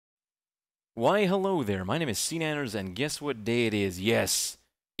Why, hello there. My name is C-Nanners, and guess what day it is? Yes,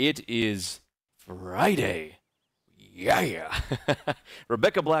 it is Friday. Yeah.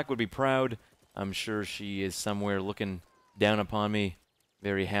 Rebecca Black would be proud. I'm sure she is somewhere looking down upon me,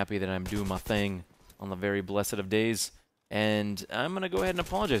 very happy that I'm doing my thing on the very blessed of days. And I'm going to go ahead and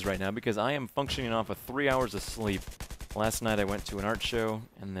apologize right now because I am functioning off of 3 hours of sleep. Last night I went to an art show,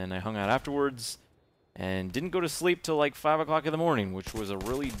 and then I hung out afterwards and didn't go to sleep till like 5 o'clock in the morning, which was a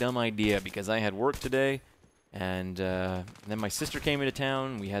really dumb idea because I had work today, and then my sister came into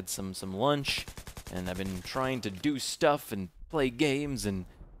town. We had some lunch, and I've been trying to do stuff and play games. And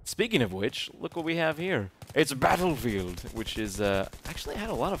speaking of which, look what we have here. It's Battlefield, which is actually I had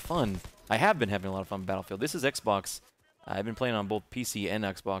a lot of fun. I have been having a lot of fun with Battlefield. This is Xbox. I've been playing on both PC and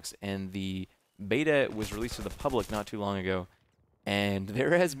Xbox, and the beta was released to the public not too long ago. And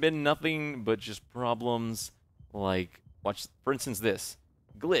there has been nothing but just problems like, watch, for instance, this.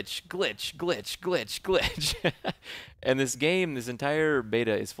 Glitch, glitch, glitch, glitch, glitch. And this game, this entire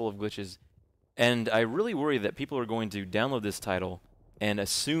beta is full of glitches. And I really worry that people are going to download this title and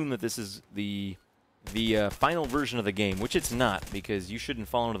assume that this is the final version of the game, which it's not, because you shouldn't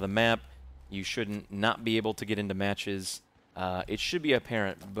fall into the map. You shouldn't not be able to get into matches. It should be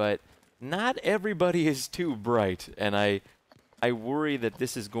apparent, but not everybody is too bright. And I worry that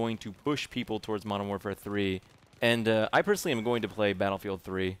this is going to push people towards Modern Warfare 3. And I personally am going to play Battlefield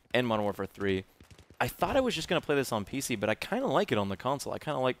 3 and Modern Warfare 3. I thought I was just going to play this on PC, but I kind of like it on the console. I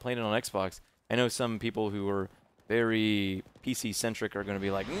kind of like playing it on Xbox. I know some people who are very PC-centric are going to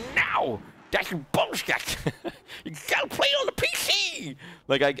be like, no, that's bullshit. You got to play it on the PC.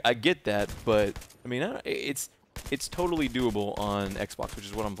 Like, I get that, but, I mean, it's totally doable on Xbox, which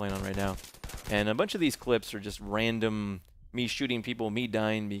is what I'm playing on right now. And a bunch of these clips are just random me shooting people, me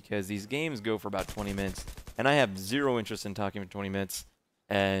dying, because these games go for about 20 minutes, and I have zero interest in talking for 20 minutes.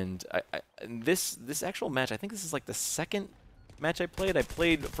 And this actual match, I think this is like the second match I played. I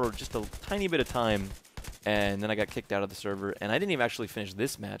played for just a tiny bit of time, and then I got kicked out of the server, and I didn't even actually finish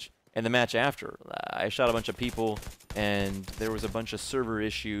this match. And the match after, I shot a bunch of people, and there was a bunch of server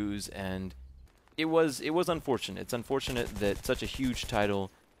issues, and it was unfortunate. It's unfortunate that such a huge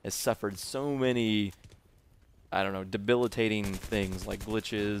title has suffered so many, I don't know, debilitating things like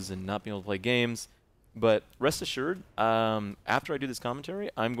glitches and not being able to play games. But rest assured, after I do this commentary,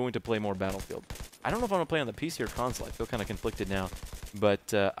 I'm going to play more Battlefield. I don't know if I'm going to play on the PC or console. I feel kind of conflicted now.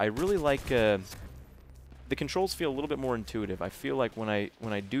 But I really like, the controls feel a little bit more intuitive. I feel like when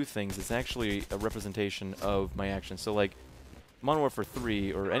I do things, it's actually a representation of my actions. So like, Modern Warfare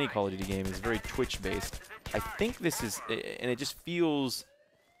 3 or any Call of Duty game is very Twitch-based. I think this is, and it just feels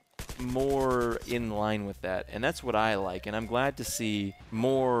more in line with that, and that's what I like, and I'm glad to see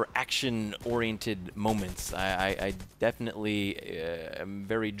more action-oriented moments. I definitely am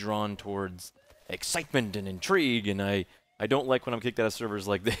very drawn towards excitement and intrigue, and I don't like when I'm kicked out of servers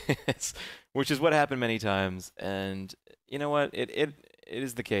like this, which is what happened many times. And you know what? It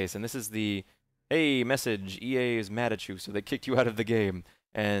is the case, and this is the, hey, message, EA is mad at you, so they kicked you out of the game.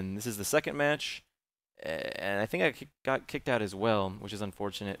 And this is the second match, and I think I got kicked out as well, which is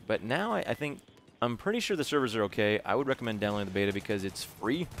unfortunate. But now I think, I'm pretty sure the servers are okay. I would recommend downloading the beta because it's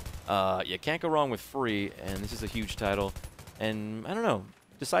free. You can't go wrong with free, and this is a huge title. And I don't know,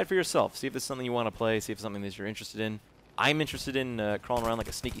 decide for yourself. See if it's something you want to play, see if it's something that you're interested in. I'm interested in crawling around like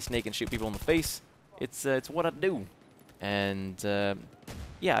a sneaky snake and shoot people in the face. It's what I do. And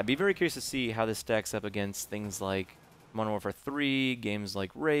yeah, I'd be very curious to see how this stacks up against things like Modern Warfare 3, games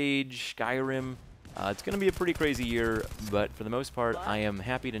like Rage, Skyrim. It's going to be a pretty crazy year, but for the most part, I am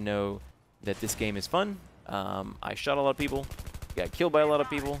happy to know that this game is fun. I shot a lot of people, got killed by a lot of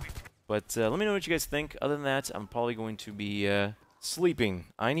people, but let me know what you guys think. Other than that, I'm probably going to be sleeping.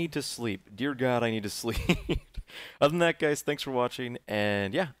 I need to sleep. Dear God, I need to sleep. Other than that, guys, thanks for watching,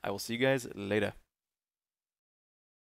 and yeah, I will see you guys later.